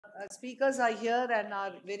speakers are here and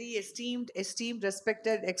our very esteemed,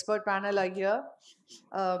 respected expert panel are here.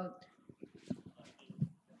 Um,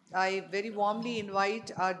 I very warmly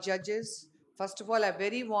invite our judges. First of all, I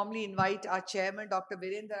very warmly invite our chairman, Dr.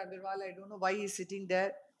 Virendra Agarwal. I don't know why he's sitting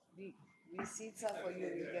there. These seats are for you.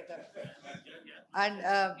 You get up.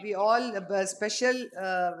 And we all special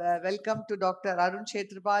welcome to Dr. Arun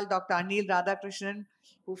Kshetrapal, Dr. Anil Radhakrishnan,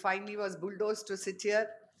 who finally was bulldozed to sit here.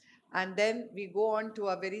 And then we go on to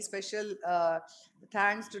a very special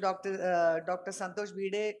thanks to Dr. Santosh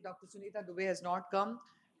Bhide. Dr. Sunita Dubey has not come.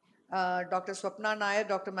 Dr. Swapna Nair,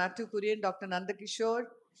 Dr. Matthew Kurian, Dr. Nandakishore,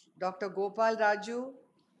 Dr. Gopal Raju,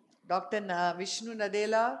 Dr. Vishnu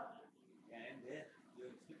Nadella,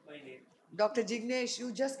 Dr. Jignesh,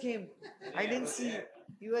 you just came. I didn't see you.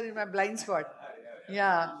 You were in my blind spot.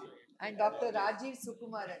 Yeah. And Dr. Rajiv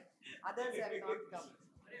Sukumaran. Others have not come.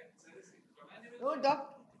 Oh,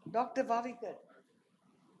 Dr. Vavikar.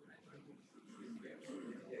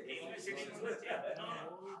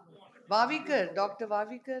 Vavikar. Dr.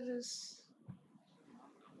 Vavikar is...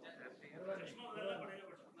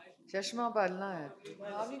 चश्मा पालना है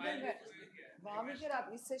भाविकर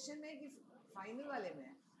आप इस session में कि final वाले में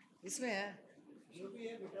इसमें है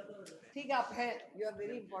ठीक है आप है यू आर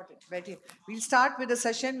वेरी इंपॉर्टेंट बैठिए we'll start with the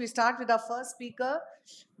session. We start with our first speaker,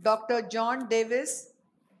 Dr. John Davis.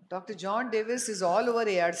 Dr. John Davis is all over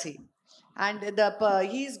ARC, and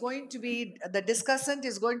he is going to be the discussant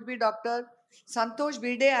is going to be Dr. Santosh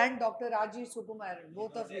Bhide and Dr. Rajiv Sukumaran,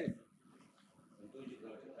 both of you.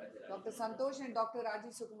 Dr. Santosh and Dr.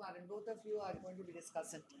 Rajiv Sukumaran, both of you are going to be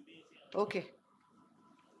discussant. Okay.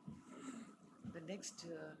 The next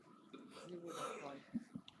you would have called.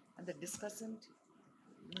 And the discussant,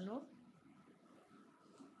 you know?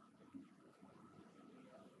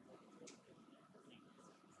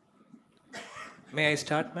 May I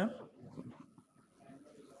start, ma'am?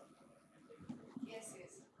 Yes.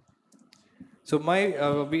 So my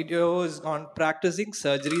video is on practicing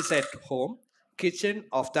surgeries at home, kitchen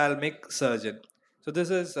ophthalmic surgeon. So this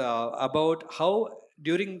is about how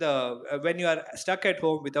during the when you are stuck at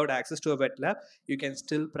home without access to a wet lab, you can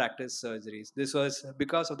still practice surgeries. This was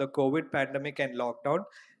because of the COVID pandemic and lockdown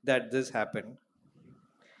that this happened.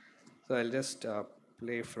 So I'll just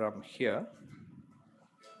play from here.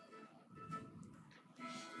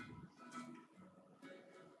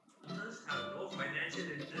 Have no financial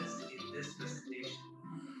interest in this presentation.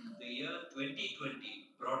 The year 2020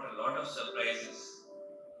 brought a lot of surprises.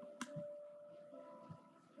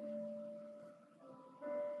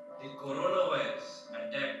 The coronavirus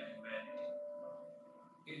attacked humanity.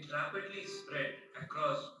 It rapidly spread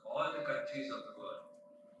across all the countries of the world.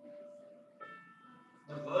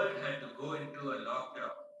 The world had to go into a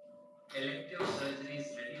lockdown. Elective surgeries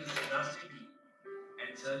reduced drastically,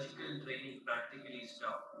 and surgical training practically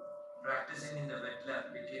stopped. Practicing in the wet lab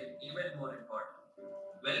became even more important.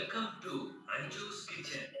 Welcome to Anju's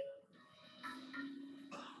Kitchen.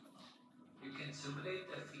 You can simulate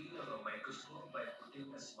the feel of a microscope by putting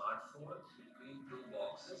a smartphone between two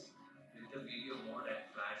boxes with the video mode and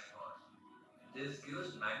flash on. This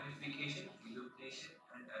gives magnification, illumination,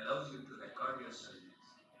 and allows you to record your surgeries.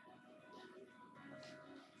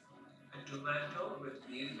 A tomato with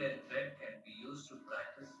needle and thread can be used to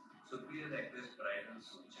practice superior equus bridal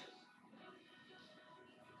sutures.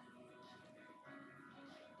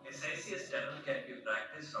 A Sysius tunnel can be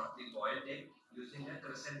practiced on the boiled egg using a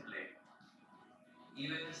crescent blade,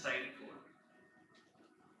 even a side fold,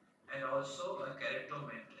 and also a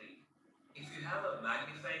keratometry. If you have a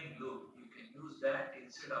magnifying loop, you can use that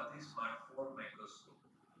instead of the smartphone microscope.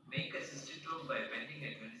 Make a cystitome by bending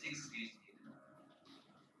a 26 gauge needle.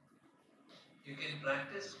 You can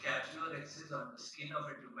practice capsulorhexis on the skin of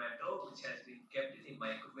a tomato which has been kept in the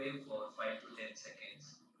microwave for 5 to 10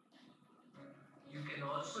 seconds. You can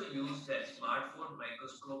also use that smartphone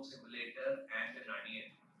microscope simulator and an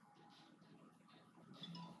onion.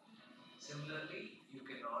 Similarly, you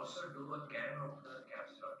can also do a can opener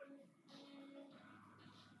capsulotomy.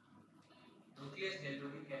 Nucleus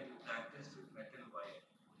delivery can be practiced with metal wire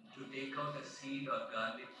to take out a seed or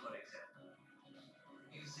garlic, for example.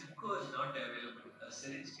 If Zipco is not available, a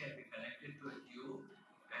syringe can be connected to a tube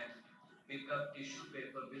and pick up tissue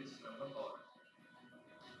paper bits from a bowl.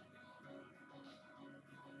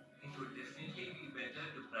 It would definitely be better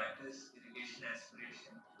to practice irrigation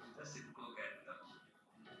aspiration with a Zipco cannula.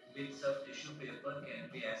 Bits of tissue paper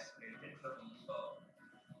can be aspirated from each bowl.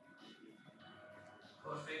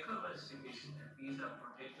 For phacoemulsification, a piece of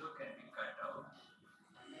potato can be cut out.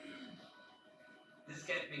 This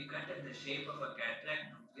can be cut in the shape of a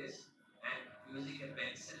cataract nucleus and using a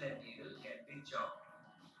pencil and needle can be chopped.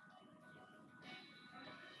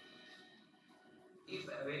 If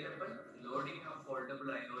available, loading of foldable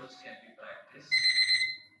IOS can be practiced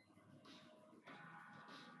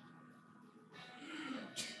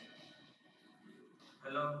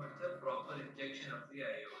along with the proper injection of the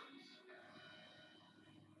IOS.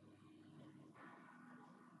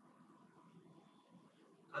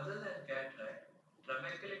 Other than cataract,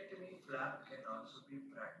 trabeculectomy flap can also be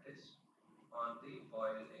practiced on the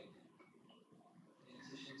boiled egg.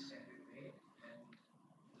 Incisions can be made and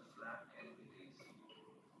the flap can be raised.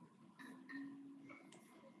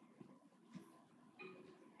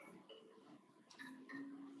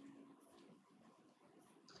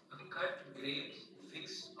 A cut grape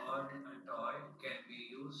fixed on a toy can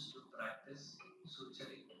be used to practice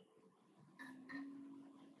suturing.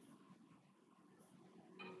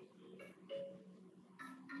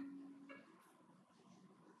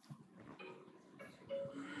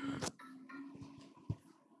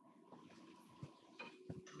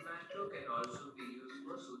 Tomato can also be used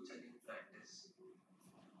for suturing practice.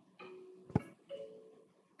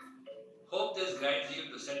 Hope this guides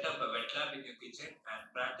you to set up a wet lab in your kitchen and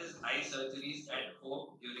practice eye surgeries at home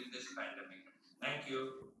during this pandemic. Thank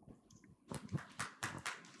you.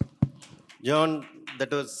 John,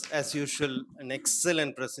 that was, as usual, an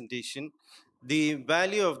excellent presentation. The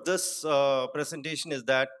value of this presentation is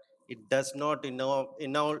that it does not involve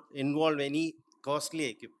any costly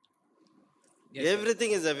equipment. Yes,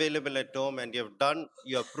 Everything is available at home, and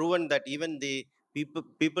you have proven that even the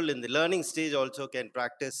people in the learning stage also can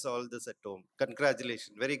practice all this at home.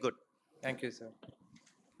 Congratulations, very good. Thank you, sir.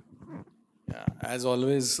 Yeah, as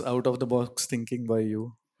always, out of the box thinking by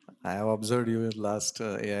you. I have observed you in last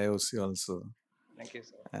AIOC also. Thank you,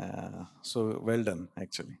 sir. So well done,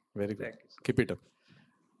 actually. Very good. Thank you, sir. Keep it up.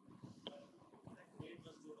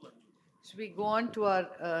 Should we go on to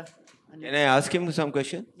our... Can I ask him some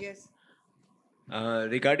question? Yes.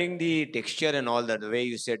 Regarding the texture and all that, the way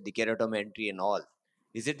you said the keratometry and all,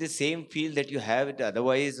 is it the same feel that you have it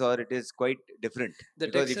otherwise, or it is quite different? The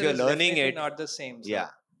Because if texture you're is learning definitely it, not the same, sir. yeah.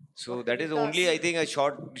 So Dr. that is Vikas. only, I think, a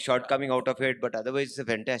shortcoming out of it. But otherwise, it's a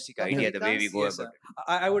fantastic Dr. idea the way we Vikas? go Yes, about sir. it.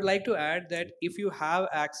 I would like to add that if you have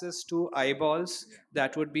access to eyeballs,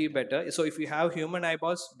 that would be better. So if you have human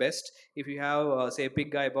eyeballs, best. If you have, say,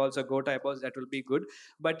 pig eyeballs or goat eyeballs, that will be good.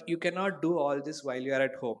 But you cannot do all this while you are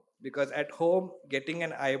at home, because at home, getting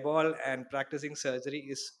an eyeball and practicing surgery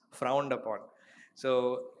is frowned upon.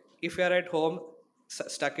 So if you are at home,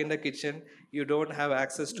 stuck in the kitchen, you don't have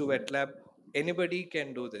access to wet lab, anybody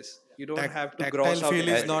can do this. You don't have to Tactile gross out feel is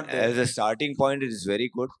anything. not there. As a starting point, it is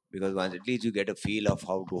very good because once at least you get a feel of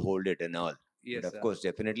how to hold it and all. Yes, But of sir. course,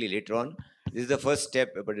 definitely later on, this is the first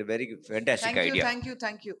step, but a very fantastic Thank you, idea. thank you,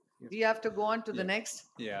 thank you. We have to go on to the next.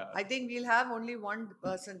 Yeah. I think we'll have only one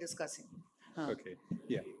person discussing. Okay,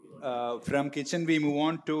 yeah. From kitchen, we move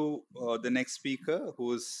on to the next speaker,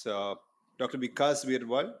 who's Dr. Vikas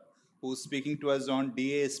Virwal, who's speaking to us on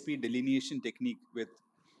DASP delineation technique with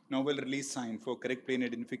novel release sign for correct plane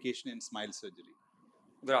identification in smile surgery.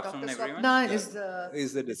 Good afternoon, Dr. everyone. Swapna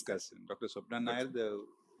Is the discussant. Dr. Swapna Nair, the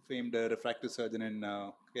famed refractive surgeon in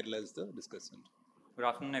Kerala, is the discussant. Good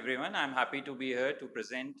afternoon, everyone. I'm happy to be here to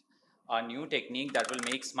present a new technique that will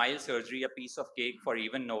make smile surgery a piece of cake for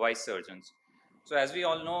even novice surgeons. So as we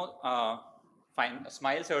all know,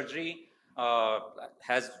 smile surgery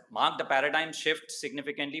has marked a paradigm shift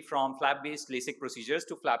significantly from flap-based LASIK procedures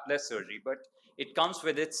to flapless surgery, but it comes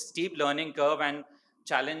with its steep learning curve and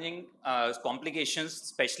challenging complications,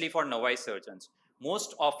 especially for novice surgeons.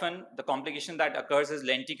 Most often, the complication that occurs is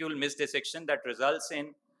lenticule misdissection that results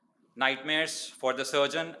in nightmares for the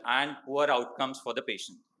surgeon and poor outcomes for the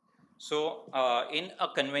patient. So in a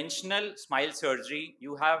conventional smile surgery,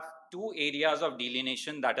 you have two areas of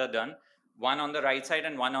delineation that are done, one on the right side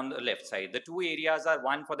and one on the left side. The two areas are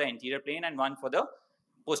one for the anterior plane and one for the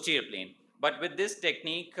posterior plane. But with this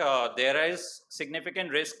technique, there is significant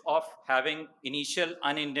risk of having initial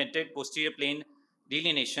unindented posterior plane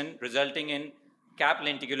delineation resulting in cap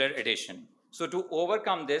lenticular adhesion. So to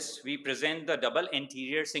overcome this, we present the double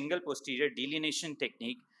anterior single posterior delineation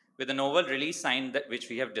technique with a novel release sign which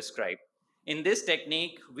we have described. In this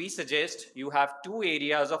technique, we suggest you have two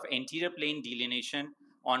areas of anterior plane delineation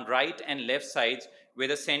on right and left sides with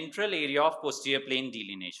a central area of posterior plane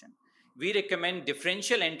delineation. We recommend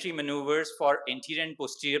differential entry maneuvers for anterior and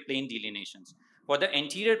posterior plane delineations. For the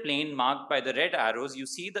anterior plane marked by the red arrows, you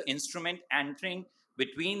see the instrument entering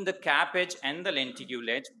between the cap edge and the lenticule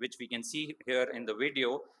edge, which we can see here in the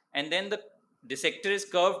video, and then the dissector is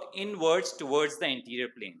curved inwards towards the anterior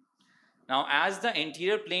plane. Now, as the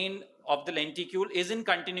anterior plane of the lenticule is in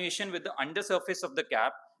continuation with the undersurface of the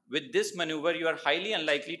cap, with this maneuver, you are highly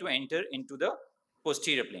unlikely to enter into the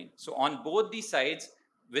posterior plane. So on both these sides,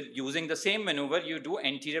 with using the same maneuver, you do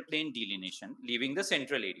anterior plane delineation, leaving the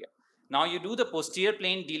central area. Now you do the posterior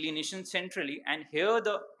plane delineation centrally, and here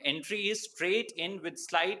the entry is straight in with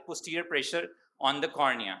slight posterior pressure on the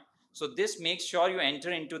cornea. So this makes sure you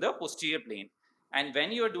enter into the posterior plane. And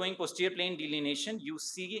when you are doing posterior plane delineation, you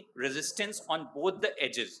see resistance on both the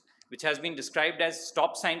edges, which has been described as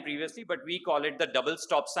stop sign previously, but we call it the double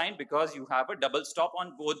stop sign because you have a double stop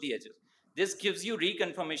on both the edges. This gives you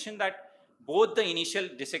reconfirmation that both the initial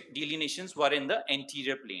delineations were in the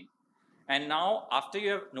anterior plane. And now, after you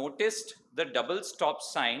have noticed the double stop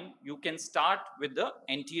sign, you can start with the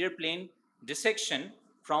anterior plane dissection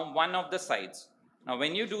from one of the sides. Now,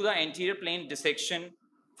 when you do the anterior plane dissection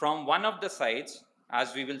from one of the sides,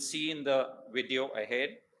 as we will see in the video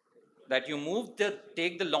ahead, that you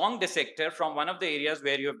take the long dissector from one of the areas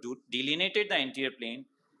where you have delineated the anterior plane,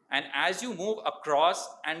 and as you move across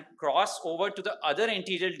and cross over to the other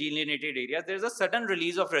anterior delineated area, there is a sudden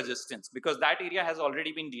release of resistance because that area has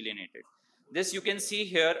already been delineated. This you can see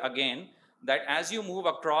here again, that as you move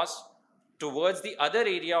across towards the other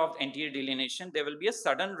area of anterior delineation, there will be a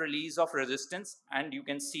sudden release of resistance, and you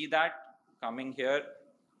can see that coming here.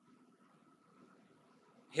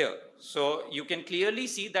 So you can clearly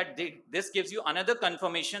see that this gives you another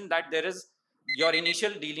confirmation that your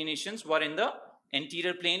initial delineations were in the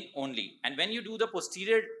anterior plane only. And when you do the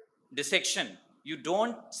posterior dissection, you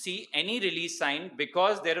don't see any release sign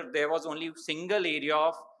because there was only single area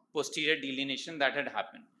of posterior delineation that had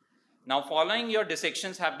happened. Now, following your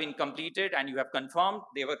dissections have been completed and you have confirmed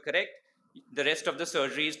they were correct, the rest of the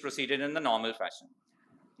surgery is proceeded in the normal fashion.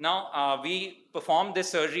 Now, we performed this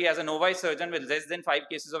surgery as a novice surgeon with less than 5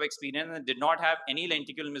 cases of experience and did not have any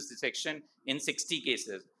lenticular misdissection in 60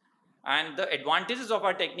 cases. And the advantages of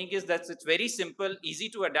our technique is that it's very simple, easy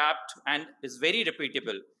to adapt, and is very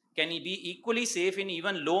repeatable. Can be equally safe in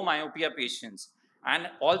even low myopia patients. And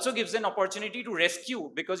also gives an opportunity to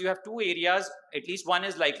rescue because you have 2 areas, at least one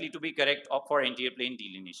is likely to be correct for anterior plane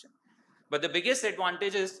delineation. But the biggest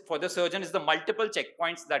advantage is for the surgeon is the multiple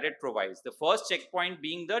checkpoints that it provides. The first checkpoint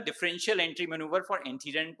being the differential entry maneuver for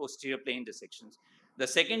anterior and posterior plane dissections. The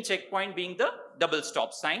second checkpoint being the double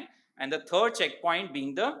stop sign. And the third checkpoint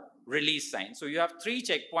being the release sign. So you have 3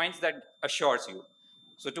 checkpoints that assures you.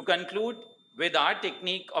 So to conclude, with our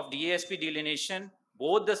technique of DASP delineation,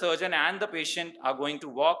 both the surgeon and the patient are going to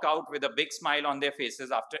walk out with a big smile on their faces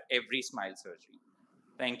after every smile surgery.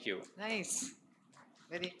 Thank you. Nice.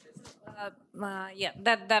 Very yeah,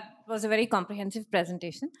 that was a very comprehensive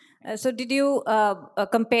presentation. So did you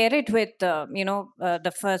compare it with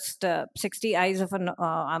the first 60 eyes of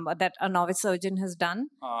that a novice surgeon has done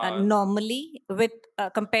normally with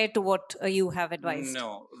compared to what you have advised?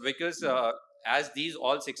 No, because as these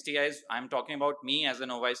all 60 eyes, I'm talking about me as a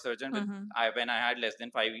novice surgeon when I had less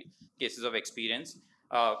than 5 cases of experience.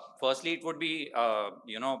 Firstly, it would be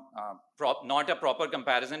not a proper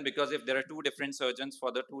comparison because if there are 2 different surgeons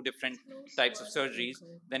for the 2 different types of surgeries,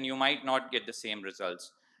 then you might not get the same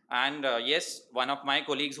results. And yes, one of my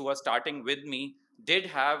colleagues who was starting with me did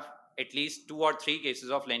have at least 2 or 3 cases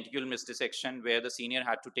of lenticular misdissection where the senior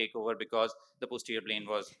had to take over because the posterior plane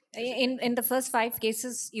was in the first 5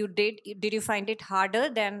 cases did you find it harder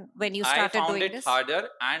than when you started doing this? I found it harder,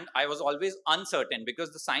 and I was always uncertain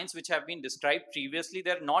because the signs which have been described previously,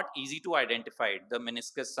 they're not easy to identify. The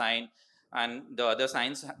meniscus sign and the other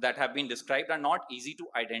signs that have been described are not easy to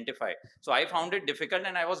identify. So I found it difficult,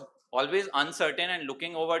 and I was always uncertain and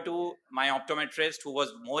looking over to my optometrist who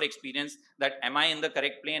was more experienced that am I in the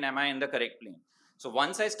correct plane, am I in the correct plane. So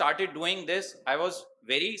once I started doing this, I was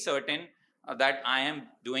very certain that I am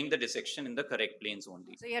doing the dissection in the correct planes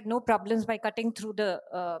only. So you had no problems by cutting through the,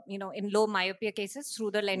 in low myopia cases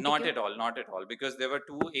through the lenticle? Not at all, because there were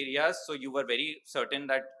 2 areas, so you were very certain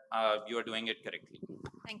that you are doing it correctly.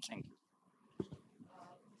 Thank you. Thank you.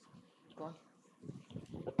 Go on.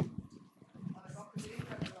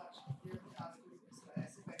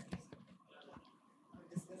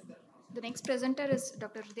 The next presenter is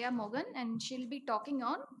Dr. Hridaya Mogan, and she'll be talking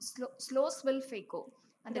on slow swill phaco.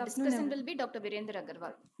 And the discussant will be Dr. Virendra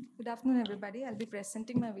Agarwal. Good afternoon, everybody. I'll be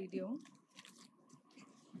presenting my video.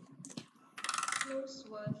 Slow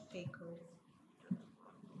swirl phaco.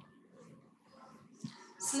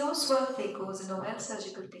 Slow swirl phaco is a novel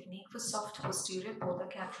surgical technique for soft posterior polar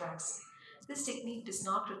cataracts. This technique does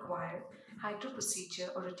not require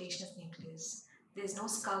hydroprocedure or rotation of nucleus. There is no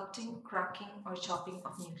sculpting, cracking, or chopping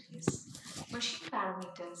of nucleus. Machine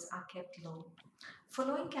parameters are kept low.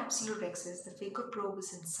 Following capsulorhexis, the phaco probe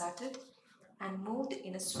is inserted and moved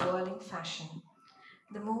in a swirling fashion.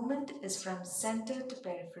 The movement is from center to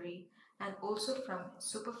periphery and also from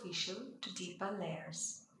superficial to deeper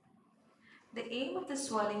layers. The aim of the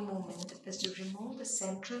swirling movement is to remove the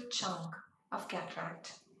central chunk of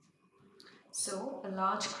cataract. So, a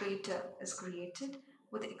large crater is created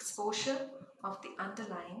with the exposure of the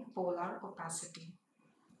underlying polar opacity.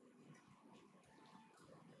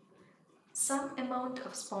 Some amount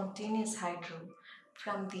of spontaneous hydro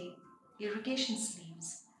from the irrigation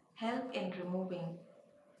sleeves help in removing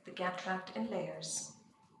the cataract in layers.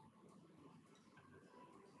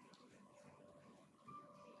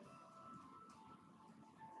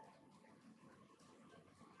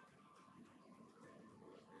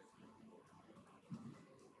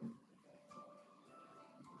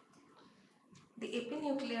 The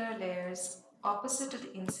epinuclear layers opposite to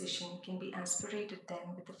the incision can be aspirated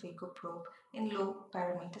then with the phaco probe in low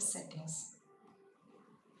parameter settings.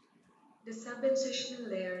 The subincisional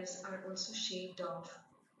layers are also shaved off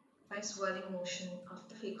by swirling motion of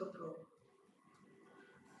the phaco probe.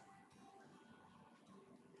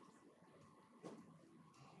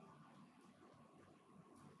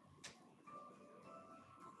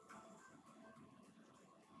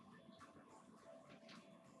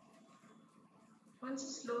 Once a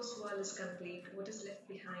slow swirl is complete, what is left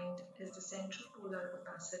behind is the central polar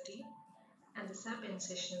opacity and the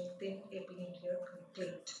subincisional thin epinuclear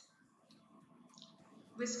plate.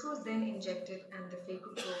 Visco is then injected and the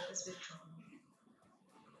phaco probe is withdrawn.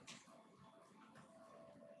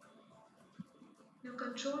 Now,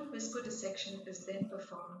 controlled viscodissection is then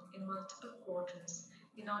performed in multiple quadrants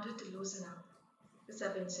in order to loosen up the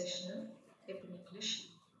subincisional epinuclear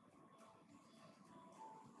sheath.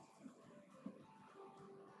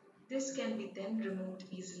 This can be then removed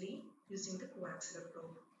easily using the coaxial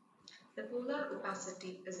probe. The polar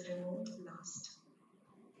opacity is removed last.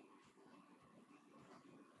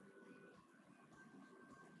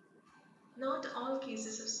 Not all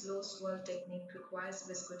cases of slow swirl technique requires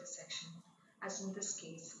viscodissection, as in this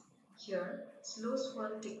case. Here, slow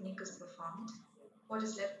swirl technique is performed. What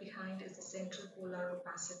is left behind is the central polar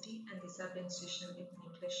opacity and the subincisional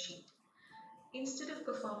epinuclear sheet. Instead of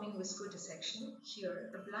performing viscodissection, here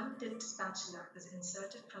a blunt-tipped spatula is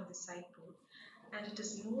inserted from the side pole and it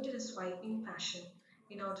is moved in a swiping fashion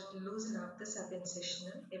in order to loosen up the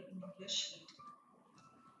subincisional epinuclear sheet.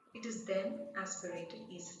 It is then aspirated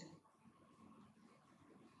easily.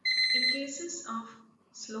 In cases of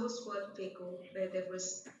slow swirl phaco where there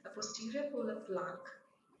was a posterior polar plaque,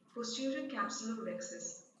 posterior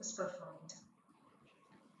capsulorhexis was performed.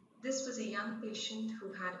 This was a young patient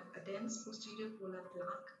who had a dense posterior polar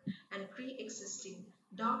plaque and pre-existing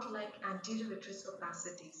dot-like anterior vitreous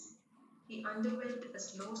opacities. He underwent a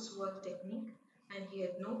slow swirl technique and he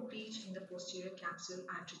had no breach in the posterior capsule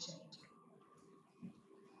iatrogenic.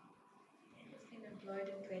 It has been employed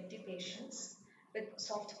in 20 patients with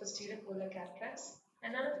soft posterior polar cataracts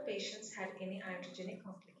and none of the patients had any iatrogenic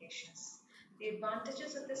complications. The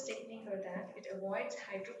advantages of this technique are that it avoids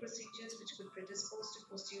hydro procedures which could predispose to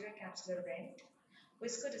posterior capsular rent.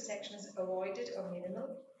 Viscodissection is avoided or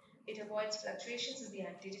minimal. It avoids fluctuations in the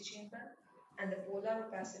anterior chamber and the polar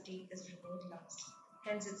opacity is removed last.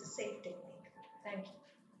 Hence, it's a safe technique. Thank you.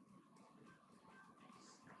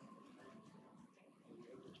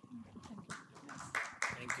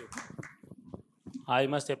 Thank you. I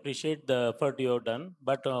must appreciate the effort you have done.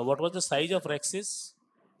 But what was the size of Rexis?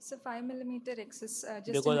 So 5mm Rexis, just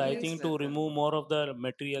Because in I case. think to remove more of the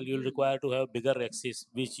material, you'll require to have bigger Rexis,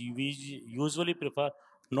 which we usually prefer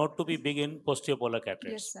not to be big in posterior polar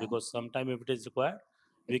cataracts. Yes, sir. Because sometime if it is required,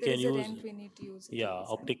 we If there can is a use rent, we need to use it. yeah, Yes,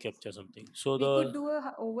 sir. optic capture something. So We could do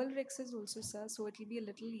a oval Rexis also, sir. So it will be a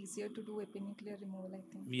little easier to do epinuclear removal, I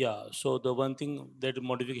think. yeah, so the one thing that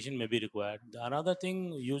modification may be required. The another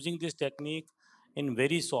thing, using this technique in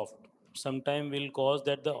very soft, sometime will cause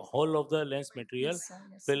that the whole of the lens material Yes, sir.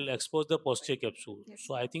 Yes, sir. will expose the posterior capsule. Yes,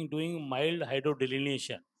 So I think doing mild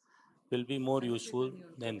hydrodelineation will be more useful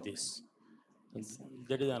than this. Yes, sir.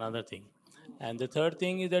 That is another thing. And the third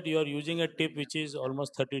thing is that you are using a tip which is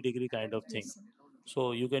almost 30-degree kind of thing. Yes, sir.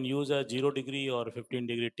 So you can use a 0-degree or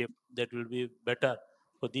 15-degree tip that will be better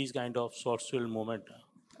for these kind of short swivel movement.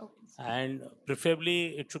 Okay, sir. And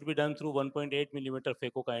preferably it should be done through 1.8 millimeter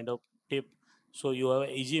phaco kind of tip. So you have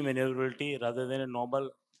easy maneuverability rather than a normal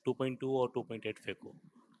 2.2 or 2.8 phaco.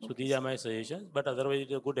 So Okay, these sir. are my suggestions, but otherwise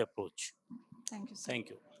it's a good approach. Thank you, sir. Thank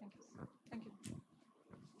you. Thank you. Thank you.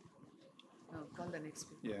 No, call the next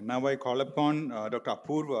speaker. Yeah, now I call upon Dr.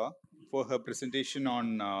 Apurva for her presentation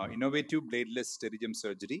on innovative bladeless pterygium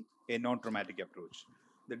surgery, a non-traumatic approach.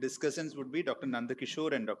 The discussants would be Dr.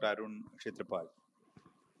 Nandakishore and Dr. Arun Kshetrapal.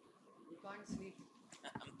 You can't sleep.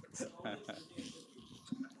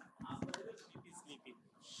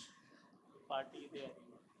 party there.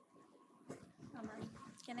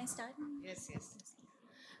 Can I start? Yes, yes.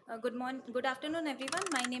 Good afternoon, everyone.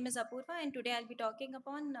 My name is Apurva, and today I'll be talking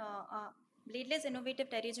upon bladeless innovative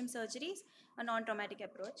pterygium surgeries, a non-traumatic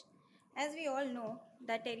approach. As we all know,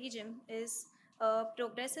 that pterygium is a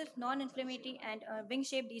progressive, non-inflammatory, and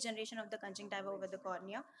wing-shaped degeneration of the conjunctiva over the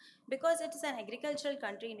cornea. Because it is an agricultural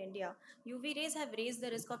country in India, UV rays have raised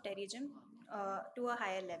the risk of pterygium to a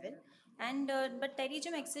higher level. But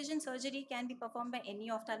pterygium excision surgery can be performed by any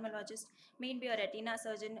ophthalmologist, may it be a retina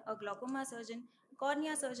surgeon, a glaucoma surgeon,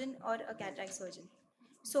 cornea surgeon, or a cataract surgeon.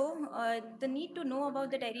 So, the need to know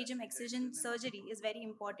about the pterygium excision surgery is very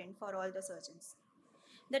important for all the surgeons.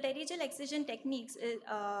 The pterygial excision techniques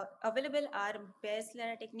available are bare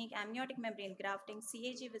sclera technique, amniotic membrane grafting,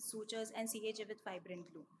 CAG with sutures, and CAG with fibrin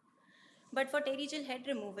glue. But for pterygial head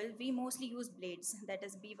removal, we mostly use blades, that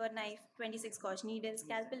is beaver knife, 26 gauge needle,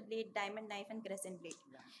 scalpel blade, diamond knife, and crescent blade.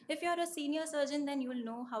 If you are a senior surgeon, then you will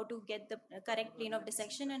know how to get the correct plane of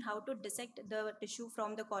dissection and how to dissect the tissue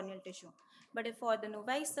from the corneal tissue. But if for the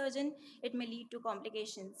novice surgeon, it may lead to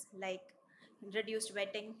complications like reduced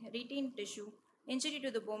wetting, retained tissue, injury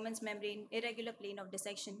to the Bowman's membrane, irregular plane of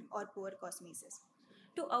dissection, or poor cosmesis.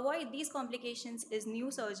 To avoid these complications is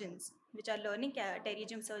new surgeons, which are learning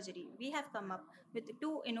pterygium surgery. We have come up with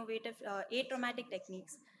two innovative atraumatic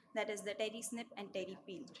techniques, that is the Terry snip and Terry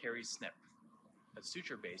peel. Terry snip, a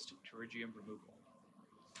suture-based pterygium removal.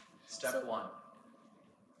 Step 1.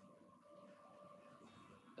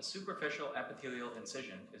 A superficial epithelial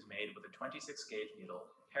incision is made with a 26 gauge needle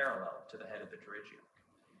parallel to the head of the pterygium.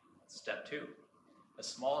 Step 2. A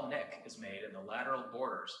small nick is made in the lateral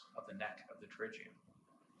borders of the neck of the pterygium.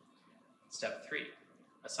 Step 3.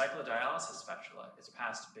 A cyclodialysis spatula is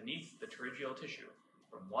passed beneath the pterygial tissue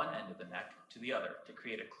from one end of the neck to the other to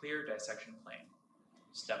create a clear dissection plane.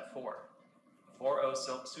 Step 4. A 4-0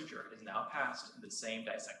 silk suture is now passed in the same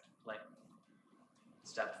dissected plane.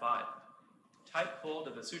 Step 5. Tight hold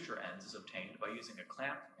of the suture ends is obtained by using a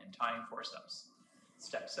clamp and tying forceps.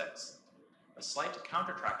 Step 6. A slight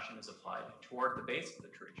countertraction is applied toward the base of the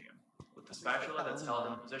pterygium, with the spatula that's held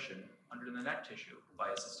in position under the neck tissue by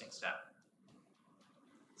assisting staff.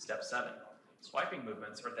 Step 7. Swiping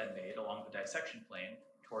movements are then made along the dissection plane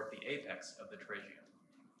toward the apex of the pterygium.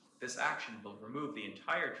 This action will remove the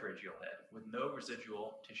entire pterygial head with no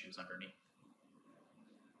residual tissues underneath.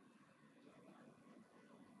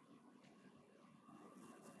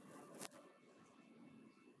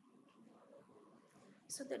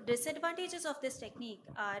 So the disadvantages of this technique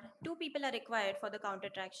are 2 people are required for the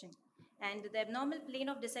countertraction, and the abnormal plane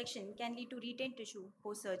of dissection can lead to retained tissue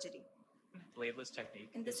post-surgery. Bladeless technique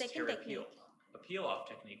In the is second Terry technique, peel, a peel-off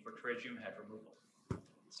technique for pterygium head removal.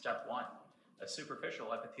 Step 1. A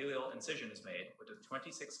superficial epithelial incision is made with a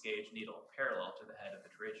 26 gauge needle parallel to the head of the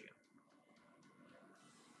pterygium.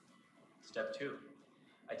 Step 2.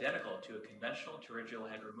 Identical to a conventional pterygial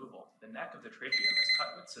head removal, the neck of the pterygium is cut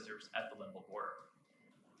with scissors at the limbal border.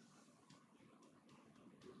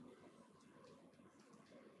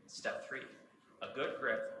 Step 3. A good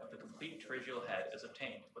grip of the complete pterygial head is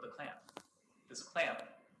obtained with a clamp. This clamp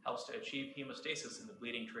helps to achieve hemostasis in the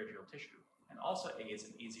bleeding pterygial tissue and also aids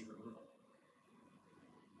in easy removal.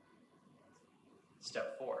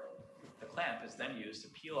 Step 4. The clamp is then used to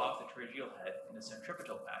peel off the pterygial head in a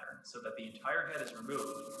centripetal pattern so that the entire head is removed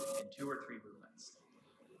in 2 or 3 movements.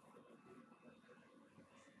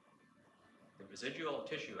 The residual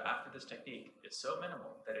tissue after this technique is so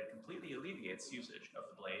minimal that it completely alleviates usage of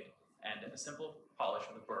the blade, and a simple polish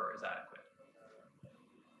with a burr is adequate.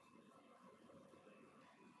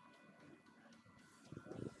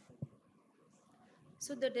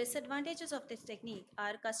 So the disadvantages of this technique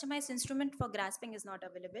are customized instrument for grasping is not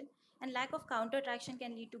available, and lack of counter traction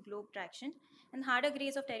can lead to globe traction, and harder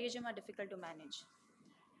grades of pterygium are difficult to manage.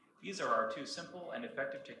 These are our 2 simple and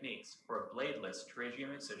effective techniques for a bladeless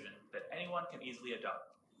pterygium excision that anyone can easily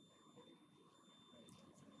adopt.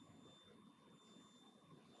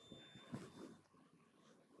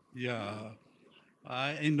 Yeah,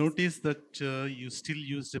 I noticed that you still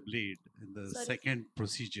used a blade in the Sorry? second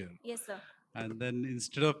procedure. Yes, sir. And then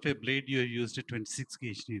instead of a blade, you used a 26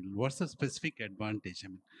 gauge needle. What's the specific advantage? I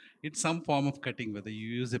mean, it's some form of cutting, whether you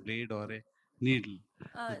use a blade or a needle.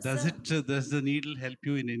 Does the needle help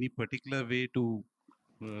you in any particular way to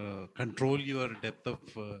control your depth of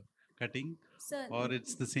cutting, Sir, or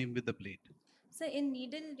it's the same with the blade? So in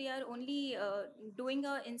needle, we are only doing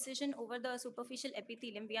a incision over the superficial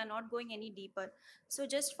epithelium. We are not going any deeper. So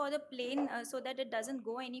just for the plane, so that it doesn't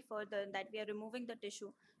go any further, that we are removing the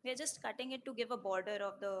tissue. We are just cutting it to give a border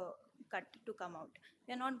of the cut to come out.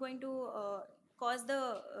 We are not going to cause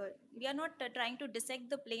we are not trying to dissect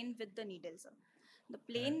the plane with the needle, sir. The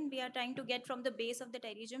plane we are trying to get from the base of the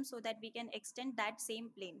pterygium so that we can extend that same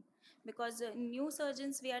plane. Because new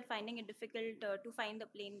surgeons, we are finding it difficult to find the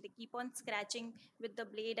plane. They keep on scratching with the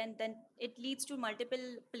blade, and then it leads to multiple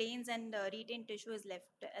planes, and retained tissue is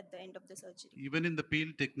left at the end of the surgery. Even in the peel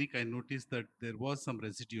technique, I noticed that there was some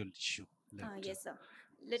residual tissue left. Yes, sir.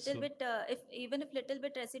 Little bit, if little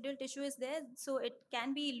bit residual tissue is there, so it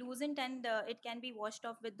can be loosened, and it can be washed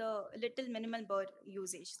off with the little minimal burr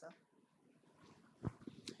usage, sir.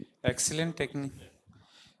 Excellent technique.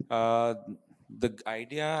 The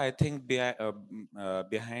idea, I think,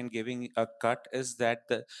 behind giving a cut is that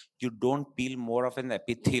you don't peel more of an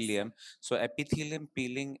epithelium. So epithelium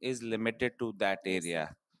peeling is limited to that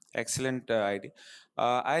area. Excellent idea.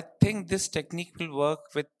 I think this technique will work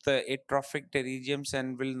with atrophic pterygiums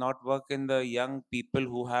and will not work in the young people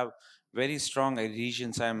who have very strong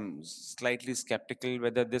adhesions. I'm slightly skeptical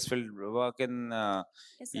whether this will work in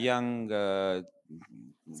Yes, sir. young.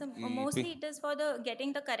 So mostly it is for the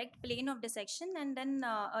getting the correct plane of dissection, and then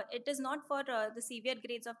it is not for the severe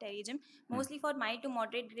grades of pterygium. Mostly for mild to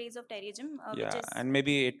moderate grades of pterygium, which Yeah, is and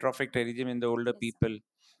maybe atrophic pterygium in the older people.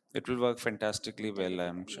 It will work fantastically well,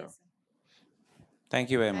 I'm sure. yes, sir. Thank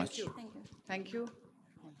you very Thank much. you. Thank you.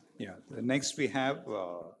 Yeah. Next we have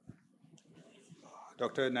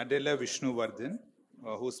Dr. Nadella Vishnuvardhan,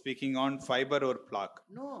 who's speaking on fiber or plaque.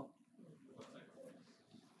 No.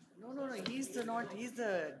 No. He's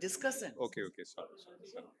the discussant. Okay. Sorry.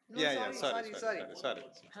 No, sorry.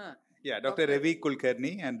 Huh. Yeah, Dr. Ravi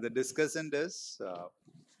Kulkarni, and the discussant is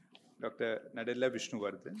Dr. Nadella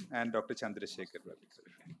Vishnuvardhan and Dr. Chandrasekhar Ravi.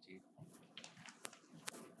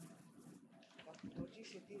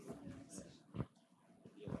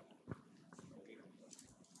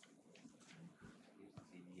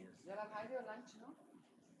 You'll have had your lunch, no?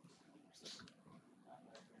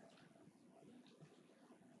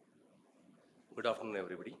 Good afternoon,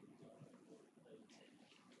 everybody.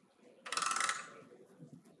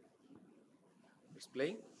 It's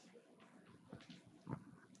playing.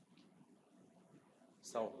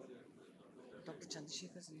 Sound. Dr.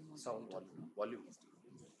 Chandrasekhar's name was Sound volume.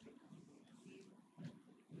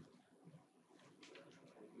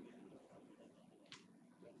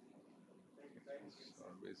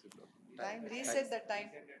 Time, reset that time.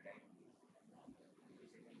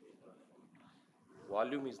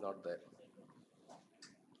 Volume is not there.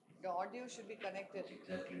 The audio should be connected.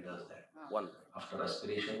 Exactly does that. One, after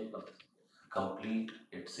aspiration of complete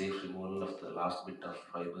yet safe removal of the last bit of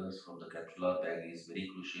fibers from the capsular bag is very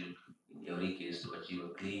crucial in every case to achieve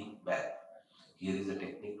a clean bag. Here is a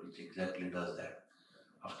technique which exactly does that.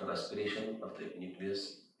 After aspiration of the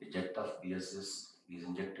nucleus, a jet of BSS is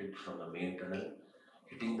injected from the main tunnel,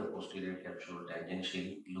 hitting the posterior capsule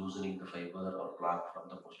tangentially, loosening the fiber or plaque from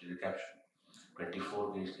the posterior capsule.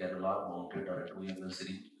 24 gauge cannula mounted on a 2 ml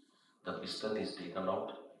syringe. The piston is taken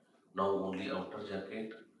out. Now only outer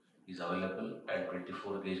jacket is available, and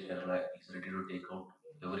 24 gauge cannula is ready to take out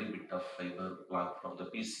every bit of fiber plaque from the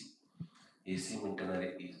PC. AC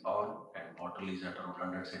maintenance is on, and bottle is at around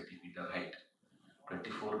 100 centimeter height.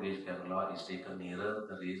 24 gauge cannula is taken nearer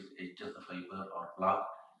the raised edge of the fiber or plaque.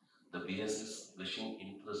 The BS is rushing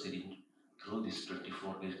into the syringe through this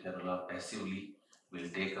 24 gauge cannula passively will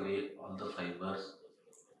take away all the fibers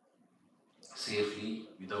safely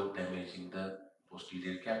without damaging the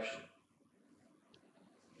posterior capsule.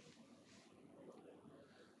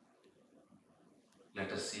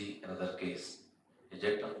 Let us see another case. A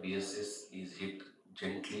jet of BSS is hit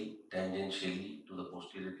gently tangentially to the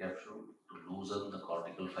posterior capsule to loosen the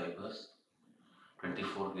cortical fibers.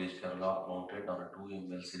 24 gauge cannula mounted on a 2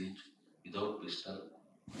 ml syringe without piston.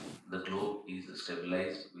 The globe is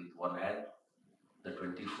stabilized with one hand. The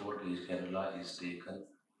 24 gauge cannula is taken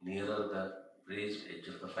nearer the raised edge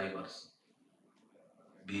of the fibers.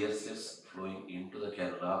 BSS flowing into the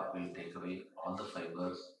cannula will take away all the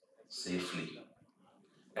fibers safely.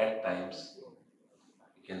 At times,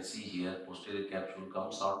 you can see here posterior capsule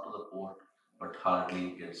comes out to the port but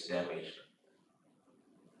hardly gets damaged.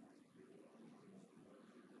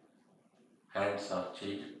 Hands are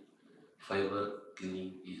changed. Fiber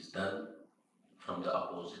cleaning is done from the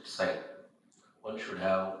opposite side. One should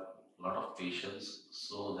have a lot of patience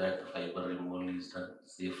so that the fiber removal is done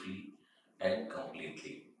safely and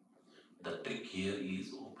completely. The trick here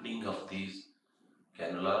is opening of these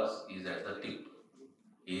cannulas is at the tip.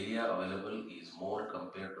 Area available is more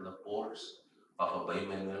compared to the ports of a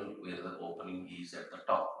bimanual where the opening is at the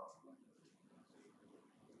top.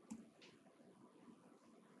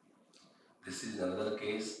 This is another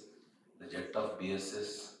case. The jet of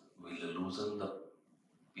BSS will loosen the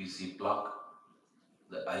PC plaque.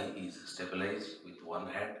 The eye is stabilized with one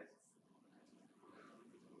hand.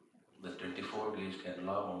 The 24 gauge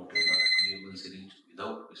cannula mounted on a cleavable syringe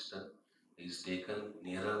without piston is taken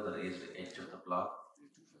nearer the raised edge of the block.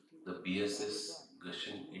 The BSS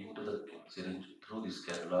gushing into the syringe through this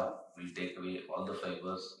cannula will take away all the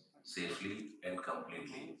fibers safely and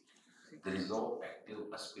completely. There is no active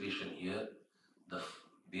aspiration here. The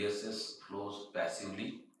BSS flows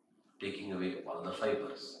passively, taking away all the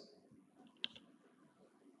fibers.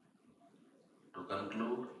 To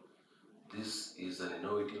conclude, this is an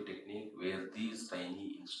innovative technique where these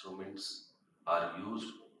tiny instruments are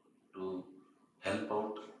used to help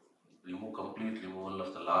out complete removal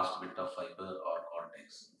of the last bit of fiber or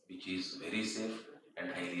cortex, which is very safe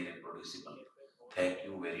and highly reproducible. Thank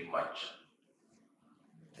you very much.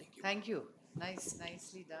 Thank you.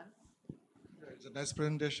 Nicely done. Yeah, it's a nice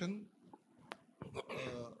presentation.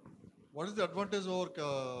 What is the advantage over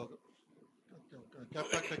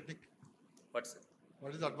CAPAC technique? What's it?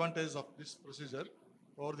 What is the advantage of this procedure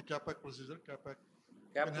over the CAPAC procedure? CAPAC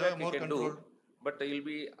can CapVac have you more can control. do, but you'll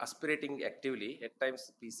be aspirating actively. At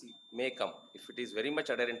times, PC may come. If it is very much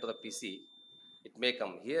adherent to the PC, it may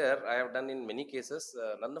come. Here, I have done in many cases,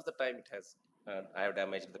 none of the time it has, I have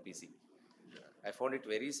damaged the PC. I found it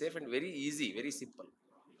very safe and very easy, very simple.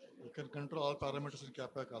 You can control all parameters in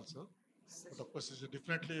CAPAC also. But of course, it's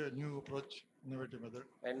definitely a new approach, innovative method.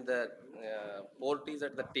 And the port is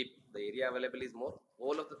at the tip. The area available is more.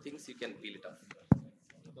 All of the things you can peel it off.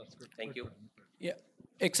 That's good. Thank you. Yeah,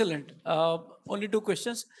 excellent. Only two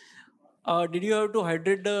questions. Did you have to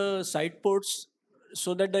hydrate the side ports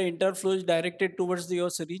so that the entire flow is directed towards your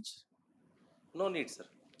syringe? No need, sir.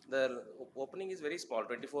 The opening is very small.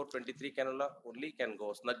 24, 23 cannula only can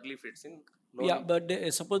go. Snugly fits in. No Yeah, need.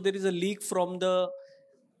 but suppose there is a leak from the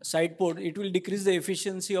side port, it will decrease the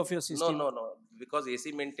efficiency of your system. No. Because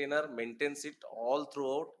AC maintainer maintains it all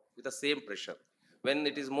throughout with the same pressure. When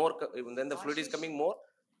it is more, when the fluid is coming more,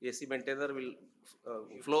 AC maintainer will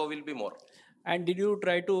flow will be more. And did you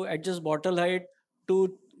try to adjust bottle height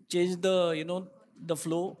to change the the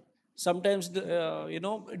flow? Sometimes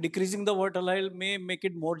decreasing the bottle height may make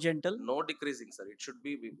it more gentle. No decreasing, sir. It should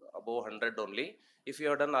be above 100 only. If you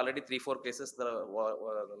have done already 3-4 cases, the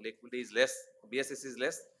liquid is less, BSS is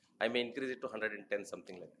less, I may increase it to 110,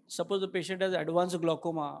 something like that. Suppose the patient has advanced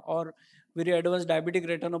glaucoma or very advanced diabetic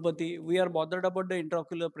retinopathy, we are bothered about the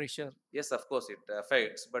intraocular pressure. Yes, of course, it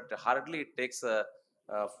affects, but hardly it takes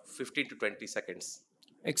 15 to 20 seconds.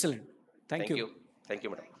 Excellent. Thank you. Thank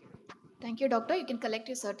you, madam. Thank you, doctor. You can collect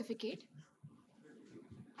your certificate.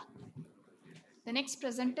 The next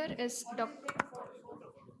presenter is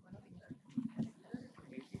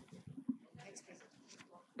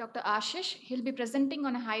Dr. Ashish. He'll be presenting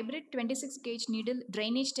on a hybrid 26 gauge needle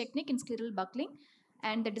drainage technique in scleral buckling,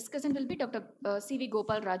 and the discussant will be Dr. C.V.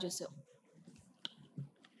 Gopal Raju, sir.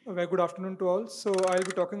 Very good afternoon to all. So I'll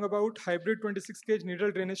be talking about hybrid 26 gauge needle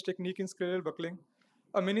drainage technique in scleral buckling,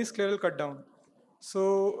 a mini scleral cut down.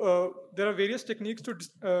 So there are various techniques to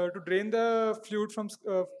drain the fluid from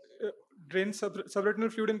drain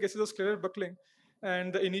subretinal fluid in cases of scleral buckling.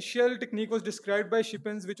 And the initial technique was described by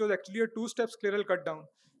Shippens, which was actually a two-step scleral cut down,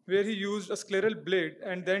 where he used a scleral blade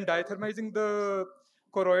and then diathermizing the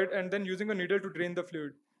choroid and then using a needle to drain the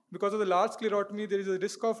fluid. Because of the large sclerotomy, there is a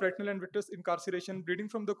risk of retinal and vitreous incarceration, bleeding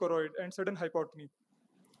from the choroid, and sudden hypotony.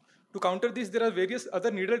 To counter this, there are various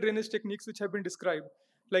other needle drainage techniques which have been described,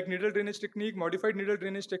 like needle drainage technique, modified needle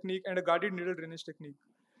drainage technique, and a guarded needle drainage technique.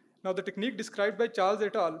 Now, the technique described by Charles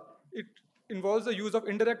et al., it involves the use of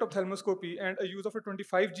indirect ophthalmoscopy and a use of a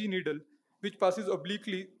 25G needle, which passes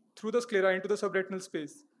obliquely through the sclera into the subretinal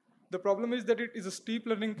space. The problem is that it is a steep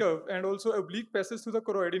learning curve, and also oblique passes through the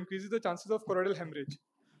choroid increases the chances of choroidal hemorrhage.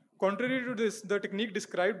 Contrary to this, the technique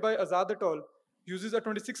described by Azad et al. Uses a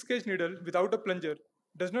 26 gauge needle without a plunger,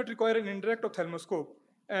 does not require an indirect ophthalmoscope,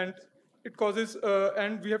 and it causes,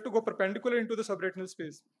 and we have to go perpendicular into the subretinal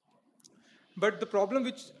space. But the problem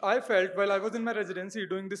which I felt while I was in my residency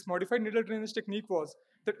doing this modified needle drainage technique was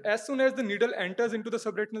that as soon as the needle enters into the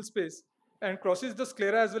subretinal space and crosses the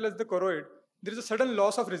sclera as well as the choroid, there is a sudden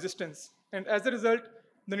loss of resistance. And as a result,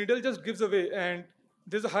 the needle just gives away, and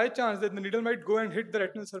there's a high chance that the needle might go and hit the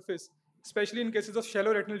retinal surface, especially in cases of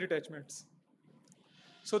shallow retinal detachments.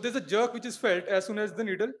 So there's a jerk which is felt as soon as the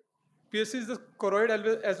needle pierces the choroid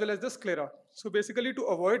as well as the sclera. So basically, to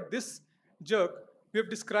avoid this jerk, we have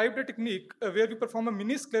described a technique where we perform a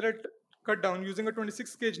mini scleral cut down using a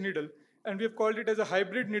 26 gauge needle, and we have called it as a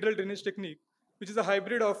hybrid needle drainage technique, which is a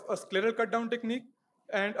hybrid of a scleral cut down technique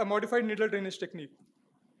and a modified needle drainage technique.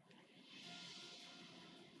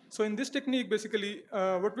 So in this technique, basically,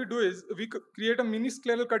 what we do is we create a mini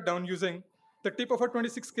scleral cut down using the tip of a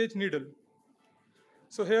 26 gauge needle.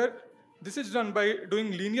 So here, this is done by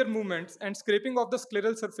doing linear movements and scraping of the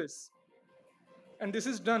scleral surface. And this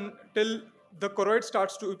is done till the choroid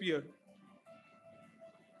starts to appear.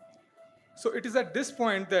 So it is at this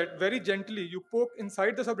point that very gently you poke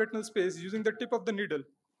inside the subretinal space using the tip of the needle.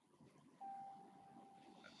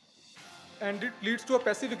 And it leads to a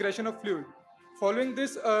passive aggression of fluid. Following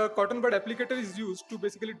this, a cotton bud applicator is used to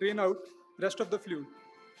basically drain out rest of the fluid.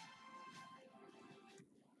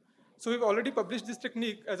 So we've already published this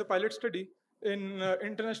technique as a pilot study in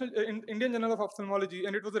Indian Journal of Ophthalmology,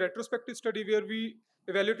 and it was a retrospective study where we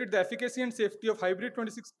evaluated the efficacy and safety of hybrid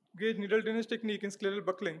 26 gauge needle drainage technique in scleral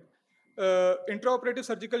buckling. Intraoperative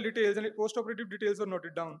surgical details and postoperative details were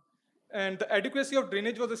noted down, and the adequacy of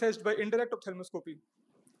drainage was assessed by indirect ophthalmoscopy.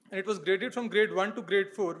 And it was graded from grade 1 to grade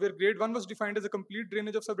 4, where grade 1 was defined as a complete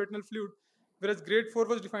drainage of subretinal fluid, whereas grade 4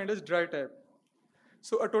 was defined as dry tab.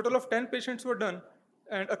 So a total of 10 patients were done,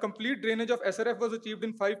 and a complete drainage of SRF was achieved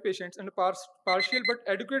in 5 patients, and a partial but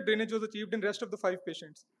adequate drainage was achieved in rest of the 5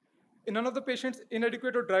 patients. In none of the patients,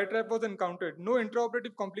 inadequate or dry trap was encountered. No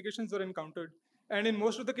intraoperative complications were encountered. And in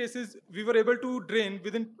most of the cases, we were able to drain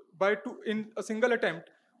in a single attempt.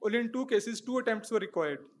 Only in 2 cases, 2 attempts were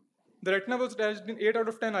required. The retina was attached in 8 out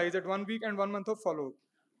of 10 eyes at 1 week and 1 month of follow-up.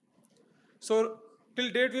 So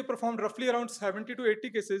till date, we performed roughly around 70 to 80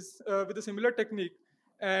 cases with a similar technique.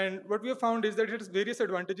 And what we have found is that it has various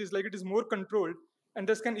advantages, like it is more controlled, and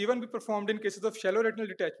this can even be performed in cases of shallow retinal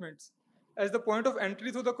detachments. As the point of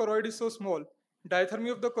entry through the choroid is so small,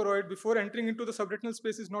 diathermy of the choroid before entering into the subretinal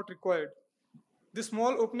space is not required. This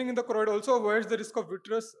small opening in the choroid also avoids the risk of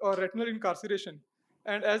vitreous or retinal incarceration.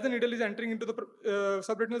 And as the needle is entering into the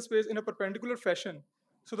subretinal space in a perpendicular fashion,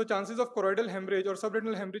 so the chances of choroidal hemorrhage or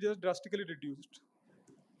subretinal hemorrhage are drastically reduced.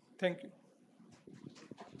 Thank you.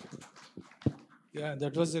 Yeah,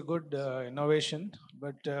 that was a good innovation,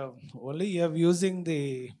 but only you are using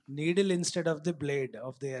the needle instead of the blade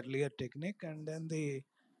of the earlier technique, and then the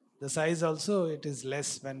size also it is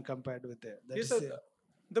less when compared with the. Yes, sir.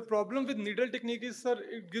 The problem with needle technique is, sir,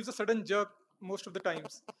 it gives a sudden jerk most of the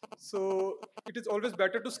times. So it is always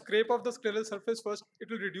better to scrape off the scleral surface first. It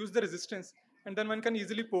will reduce the resistance, and then one can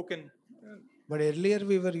easily poke in. But earlier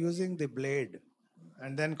we were using the blade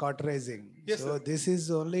and then cauterizing. Yes, so sir. this is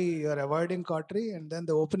only you are avoiding cautery, and then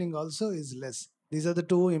the opening also is less. These are the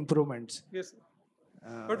 2 improvements. Yes,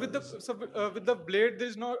 sir. But with the blade, there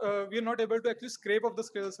is no we are not able to actually scrape off the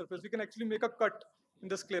scleral surface. We can actually make a cut in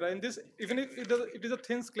the sclera. In this, even if it is a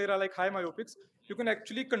thin sclera like high myopics, you can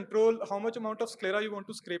actually control how much amount of sclera you want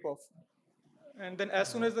to scrape off. And then as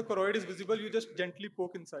soon as the choroid is visible, you just gently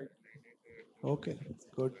poke inside. Okay,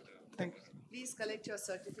 good. Thank you. Please collect your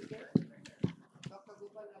certificate. Dr.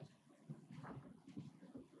 Gopal.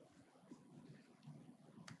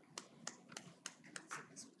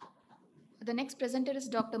 The next presenter is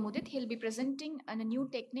Dr. Mudit. He'll be presenting on a new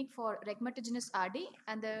technique for rheumatogenic RD,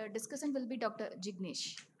 and the discussant will be Dr.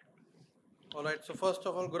 Jignesh. All right, so first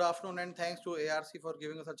of all, good afternoon, and thanks to ARC for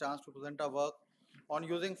giving us a chance to present our work on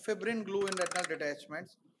using fibrin glue in retinal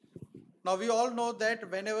detachments. Now, we all know that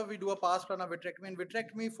whenever we do a pars plana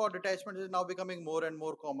vitrectomy for detachments is now becoming more and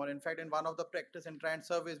more common. In fact, in one of the practice and trend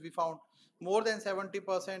surveys, we found more than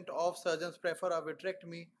 70% of surgeons prefer a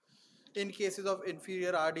vitrectomy in cases of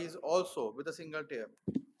inferior RDs also with a single tear.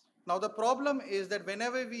 Now the problem is that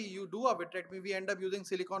whenever you do a vitrectomy, we end up using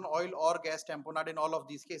silicone oil or gas tamponade in all of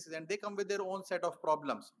these cases, and they come with their own set of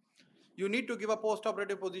problems. You need to give a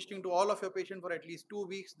post-operative positioning to all of your patients for at least 2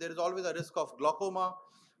 weeks. There is always a risk of glaucoma,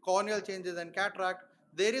 corneal changes and cataract.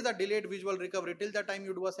 There is a delayed visual recovery till the time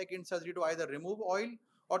you do a second surgery to either remove oil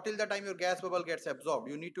or till the time your gas bubble gets absorbed.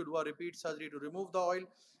 You need to do a repeat surgery to remove the oil.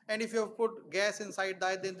 And if you have put gas inside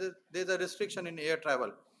that, then there's a restriction in air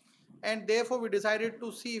travel. And therefore, we decided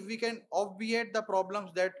to see if we can obviate the problems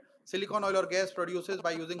that silicone oil or gas produces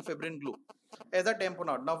by using fibrin glue as a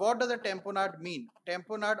tamponade. Now, what does a tamponade mean?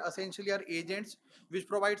 Tamponade essentially are agents which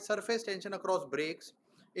provide surface tension across breaks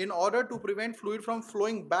in order to prevent fluid from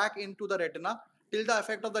flowing back into the retina till the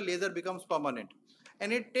effect of the laser becomes permanent.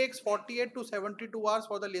 And it takes 48 to 72 hours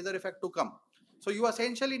for the laser effect to come. So you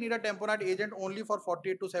essentially need a tamponade agent only for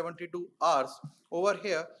 48 to 72 hours over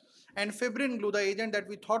here. And fibrin glue, the agent that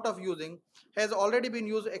we thought of using, has already been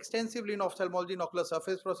used extensively in ophthalmology in ocular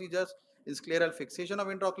surface procedures, in scleral fixation of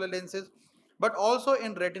intraocular lenses, but also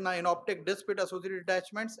in retina, in optic disc pit associated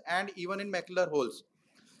detachments, and even in macular holes.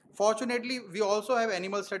 Fortunately, we also have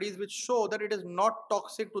animal studies which show that it is not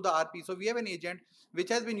toxic to the RP. So we have an agent which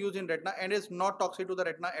has been used in retina and is not toxic to the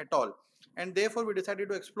retina at all. And therefore, we decided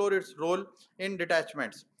to explore its role in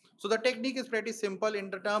detachments. So the technique is pretty simple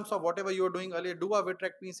in the terms of whatever you were doing earlier. Do a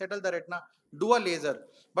vitrectomy, settle the retina, do a laser.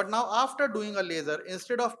 But now after doing a laser,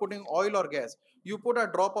 instead of putting oil or gas, you put a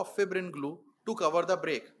drop of fibrin glue to cover the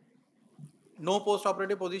break. No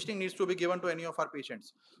post-operative positioning needs to be given to any of our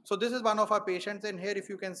patients. So this is one of our patients, and here if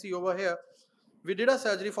you can see over here, we did a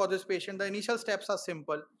surgery for this patient. The initial steps are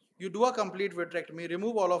simple. You do a complete vitrectomy,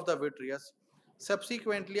 remove all of the vitreous.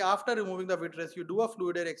 Subsequently, after removing the vitreous, you do a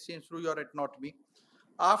fluid air exchange through your retinotomy.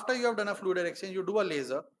 After you have done a fluid air exchange, you do a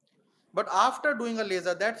laser. But after doing a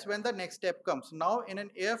laser, that's when the next step comes. Now in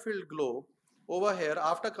an air-filled globe, over here,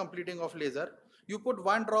 after completing of laser, you put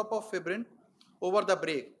 1 drop of fibrin over the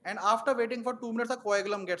break. And after waiting for 2 minutes, a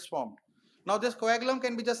coagulum gets formed. Now this coagulum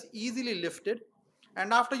can be just easily lifted.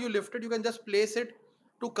 And after you lift it, you can just place it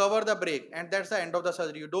to cover the break. And that's the end of the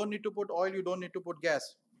surgery. You don't need to put oil, you don't need to put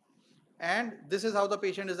gas. And this is how the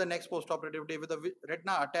patient is the next post-operative day with the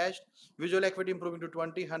retina attached, visual acuity improving to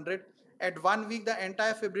 20/100. At 1 week, the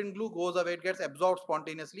entire fibrin glue goes away, it gets absorbed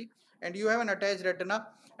spontaneously, and you have an attached retina,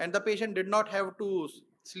 and the patient did not have to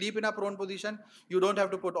sleep in a prone position. You don't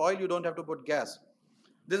have to put oil, you don't have to put gas.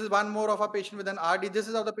 This is one more of a patient with an RD. This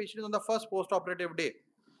is how the patient is on the first post-operative day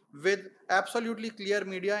with absolutely clear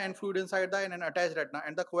media and fluid inside the eye and an attached retina,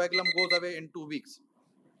 and the coagulum goes away in 2 weeks.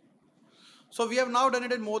 So we have now done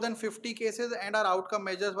it in more than 50 cases, and our outcome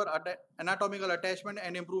measures were anatomical attachment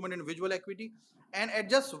and improvement in visual acuity. And at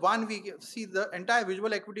just 1 week, see, the entire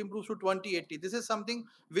visual acuity improves to 20/80. This is something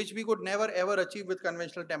which we could never ever achieve with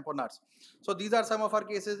conventional tamponades. So these are some of our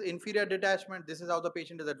cases. Inferior detachment, this is how the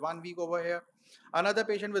patient is at 1 week over here. Another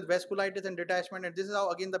patient with vasculitis and detachment, and this is how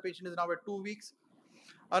again the patient is now at 2 weeks.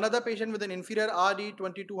 Another patient with an inferior RD,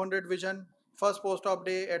 2200 vision, first post-op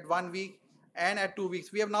day at 1 week and at 2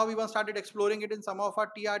 weeks. We have now even started exploring it in some of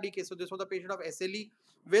our TRD cases. So this was the patient of SLE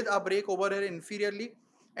with a break over here inferiorly.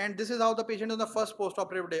 And this is how the patient is on the first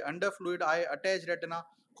post-operative day, under fluid eye, attached retina,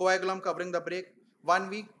 coagulum covering the break. 1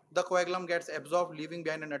 week, the coagulum gets absorbed, leaving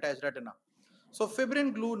behind an attached retina. So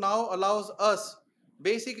fibrin glue now allows us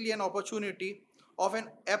basically an opportunity of an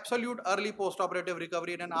absolute early post-operative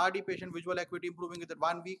recovery in an RD patient, visual acuity improving within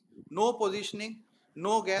 1 week, no positioning,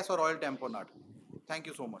 no gas or oil tamponade. Thank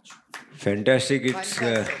you so much. Fantastic. It's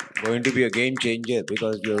going to be a game changer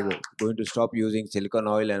because you're going to stop using silicone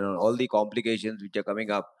oil and all the complications which are coming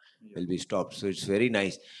up will be stopped. So it's very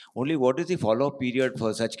nice. Only what is the follow-up period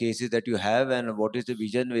for such cases that you have, and what is the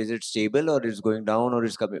vision? Is it stable or is going down or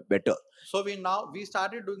is coming better? So we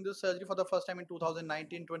started doing this surgery for the first time in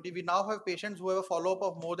 2019-20. We now have patients who have a follow-up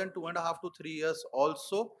of more than 2.5 to 3 years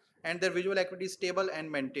also, and their visual acuity is stable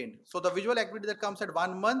and maintained. So the visual acuity that comes at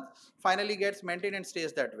 1 month finally gets maintained and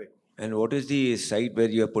stays that way. And what is the site where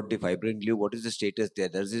you have put the fibrin glue? What is the status there?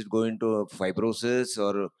 Does it go into fibrosis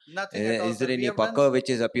or nothing at all, is there any pucker which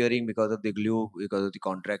is appearing because of the glue, because of the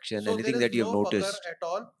contraction? So Anything there is that you have no noticed? pucker at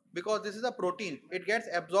all, because this is a protein. It gets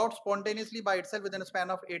absorbed spontaneously by itself within a span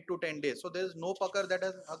of 8 to 10 days. So there is no pucker that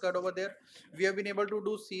has occurred over there. We have been able to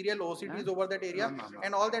do serial OCTs over that area,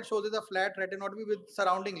 and all that shows is a flat retinotomy with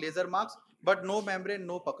surrounding laser marks, but no membrane,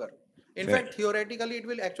 no pucker. In fact, theoretically, it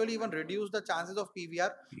will actually even reduce the chances of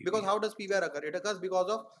PVR, because how does PVR occur? It occurs because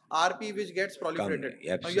of RP which gets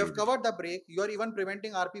proliferated. Now you have covered the break, you are even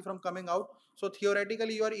preventing RP from coming out. So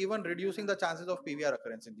theoretically, you are even reducing the chances of PVR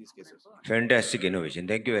occurrence in these cases. Fantastic innovation.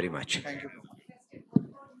 Thank you very much. Thank you.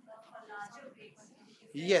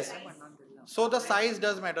 Yes. So the size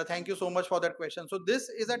does matter. Thank you so much for that question. So this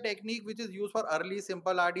is a technique which is used for early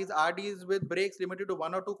simple RDs, RDs with breaks limited to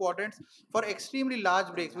 1 or 2 quadrants. For extremely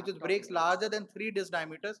large breaks, which is breaks larger than 3 disc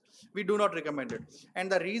diameters, we do not recommend it.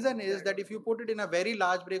 And the reason is that if you put it in a very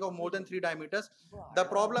large break of more than 3 diameters, the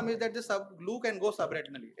problem is that the glue can go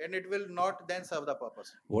subretinally and it will not then serve the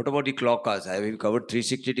purpose. What about the clockers? Have you covered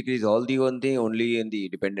 360 degrees all the one thing, only in the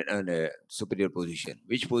dependent and superior position?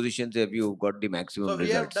 Which positions have you got the maximum So we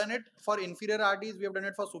results? have done it for inferior RDs, we have done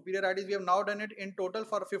it for superior RDs. We have now done it in total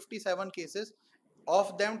for 57 cases.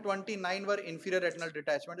 Of them, 29 were inferior retinal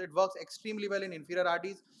detachment. It works extremely well in inferior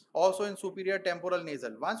RDs, also in superior temporal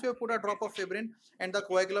nasal. Once you have put a drop of fibrin and the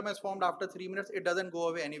coagulum is formed after 3 minutes, it doesn't go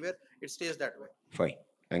away anywhere. It stays that way. Fine.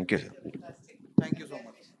 Thank you, sir. Thank you so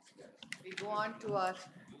much. We go on to our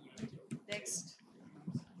next.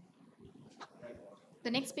 The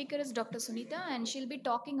next speaker is Dr. Sunita, and she'll be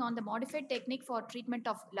talking on the modified technique for treatment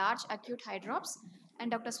of large acute eye drops, and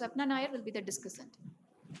Dr. Swapna Nair will be the discussant.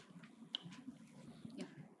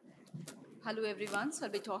 Hello everyone, so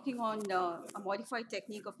I'll be talking on a modified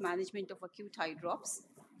technique of management of acute eye drops.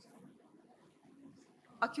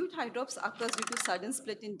 Acute eye drops occurs due to sudden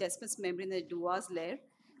split in Descemet's membrane in the Duas layer,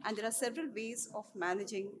 and there are several ways of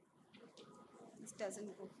managing. This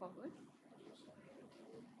doesn't go forward.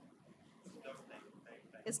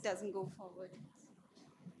 It doesn't go forward.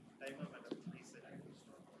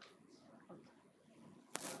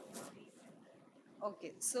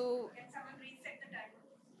 Okay, so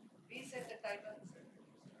Reset the timer.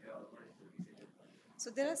 So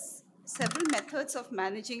there are several methods of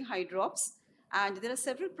managing hydrops, and there are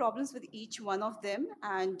several problems with each one of them.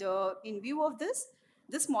 And in view of this,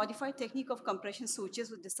 this modified technique of compression sutures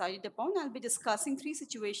was decided upon. I'll be discussing three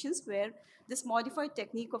situations where this modified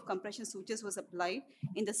technique of compression sutures was applied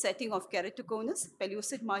in the setting of keratoconus,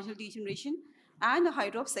 pellucid marginal degeneration, and a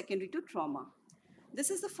hydrop secondary to trauma. This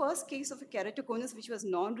is the first case of a keratoconus which was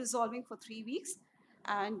non-resolving for 3 weeks.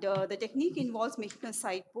 And the technique involves making a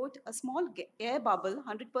side port. A small air bubble,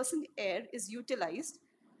 100% air, is utilized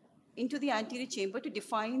into the anterior chamber to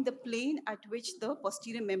define the plane at which the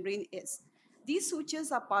posterior membrane is. These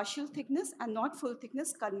sutures are partial thickness and not full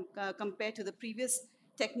thickness compared to the previous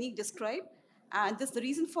technique described. And the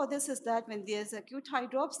reason for this is that when there's acute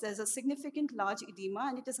hydrops, there's a significant large edema,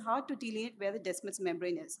 and it is hard to delineate where the Descemet's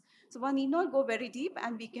membrane is. So one need not go very deep,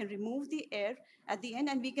 and we can remove the air at the end,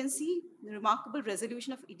 and we can see the remarkable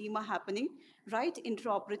resolution of edema happening right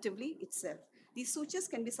intraoperatively itself. These sutures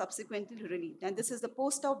can be subsequently relieved. And this is the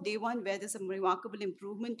post-op day 1 where there's a remarkable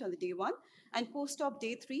improvement on the day 1, and post-op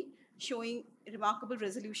day 3 showing remarkable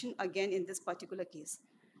resolution again in this particular case.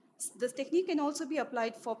 This technique can also be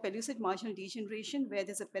applied for pellucid marginal degeneration where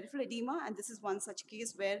there's a peripheral edema, and this is one such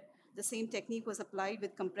case where the same technique was applied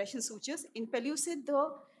with compression sutures. In pellucid,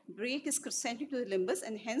 the break is concentric to the limbus,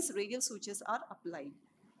 and hence radial sutures are applied.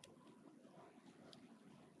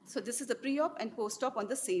 So this is the pre-op and post-op on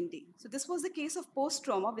the same day. So this was the case of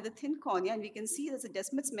post-trauma with a thin cornea, and we can see there's a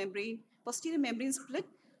Descemet's membrane, posterior membrane split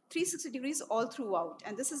 360 degrees all throughout,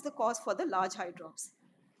 and this is the cause for the large hydrops.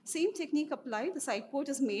 Same technique applied, the side port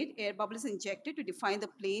is made, air bubble is injected to define the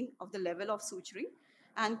plane of the level of suturing,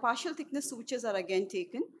 and partial thickness sutures are again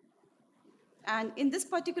taken. And in this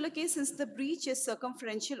particular case, since the breach is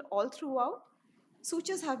circumferential all throughout,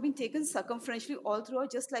 sutures have been taken circumferentially all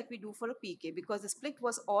throughout, just like we do for a PK, because the split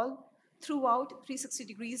was all throughout 360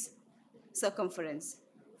 degrees circumference,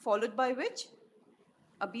 followed by which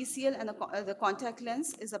a BCL and the contact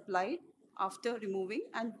lens is applied after removing,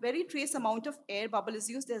 and very trace amount of air bubble is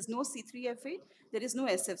used. There's no C3F8, there is no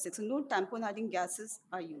SF6, so no tamponading gases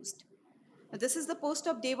are used. Now, this is the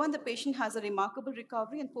post-op day 1. The patient has a remarkable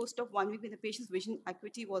recovery, and post-op 1 week when the patient's vision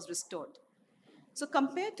acuity was restored. So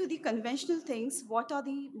compared to the conventional things, what are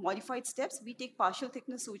the modified steps? We take partial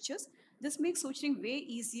thickness sutures. This makes suturing way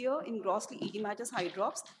easier in grossly edematous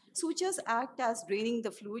hydrops. Sutures act as draining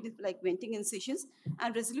the fluid like venting incisions,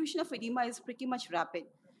 and resolution of edema is pretty much rapid.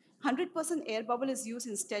 100% air bubble is used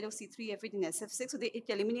instead of C3F8 and SF6, so it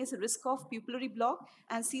eliminates the risk of pupillary block,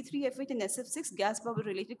 and C3F8 and SF6 gas bubble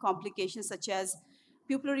related complications such as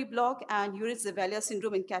pupillary block and Uritz-Zavalia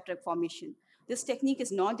syndrome and cataract formation. This technique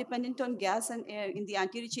is not dependent on gas and air in the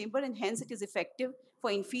anterior chamber, and hence it is effective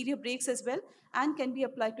for inferior breaks as well, and can be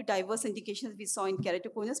applied to diverse indications we saw in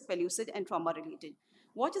keratoconus, pellucid, and trauma-related.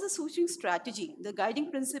 What is the suturing strategy? The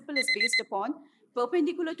guiding principle is based upon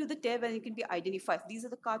perpendicular to the tear when it can be identified. These are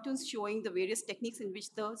the cartoons showing the various techniques in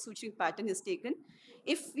which the suturing pattern is taken.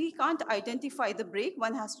 If we can't identify the break,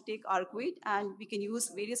 one has to take arc weight, and we can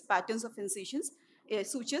use various patterns of incisions,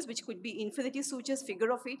 sutures, which could be infinity sutures,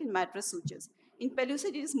 figure of 8, and mattress sutures. In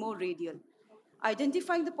pellucid, it is more radial.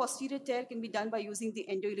 Identifying the posterior tear can be done by using the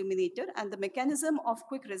endoilluminator, and the mechanism of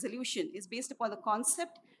quick resolution is based upon the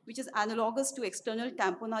concept which is analogous to external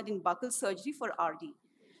tamponade in buccal surgery for RD.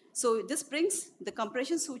 So this brings, the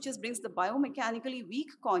compression sutures brings the biomechanically weak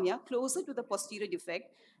cornea closer to the posterior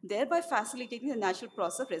defect, thereby facilitating the natural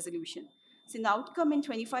process of resolution. So an outcome in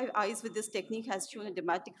 25 eyes with this technique has shown a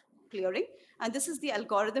dramatic clearing, and this is the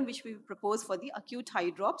algorithm which we propose for the acute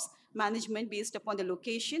hydrops management based upon the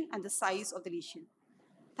location and the size of the lesion.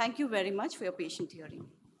 Thank you very much for your patient hearing.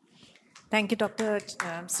 Thank you, Dr.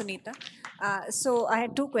 Sunita. So I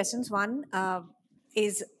had two questions. One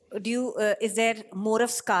is, is there more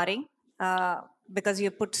of scarring because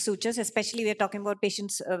you put sutures, especially we're talking about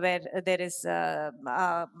patients where there is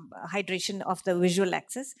hydration of the visual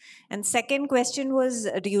axis. And second question was,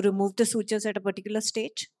 do you remove the sutures at a particular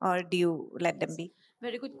stage, or do you let them be?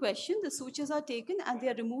 Very good question. The sutures are taken and they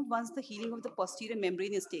are removed once the healing of the posterior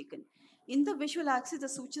membrane is taken. In the visual axis, the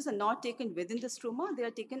sutures are not taken within the stroma, they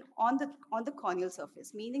are taken on the corneal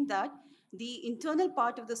surface, meaning that the internal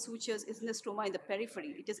part of the sutures is in the stroma in the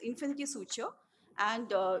periphery. It is infinity suture,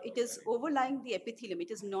 and it is overlying the epithelium.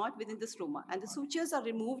 It is not within the stroma. And the sutures are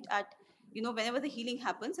removed at whenever the healing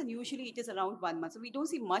happens, and usually it is around 1 month. So we don't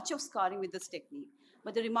see much of scarring with this technique.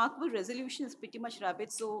 But the remarkable resolution is pretty much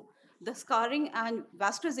rapid. So the scarring and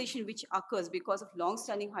vascularization which occurs because of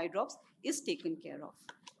long-standing eye drops is taken care of.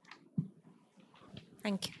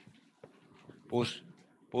 Thank you.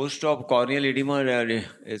 Post-op corneal edema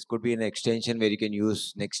could be an extension where you can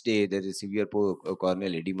use next day. There is severe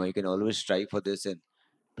corneal edema. You can always strive for this and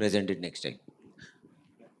present it next time.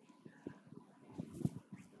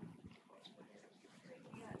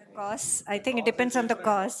 The cause, I think it depends on the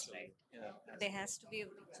cause. Right. There has to be a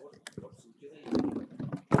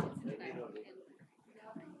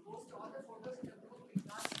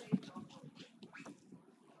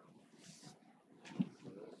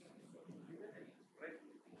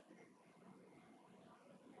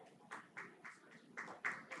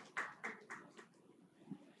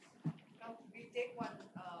We take one.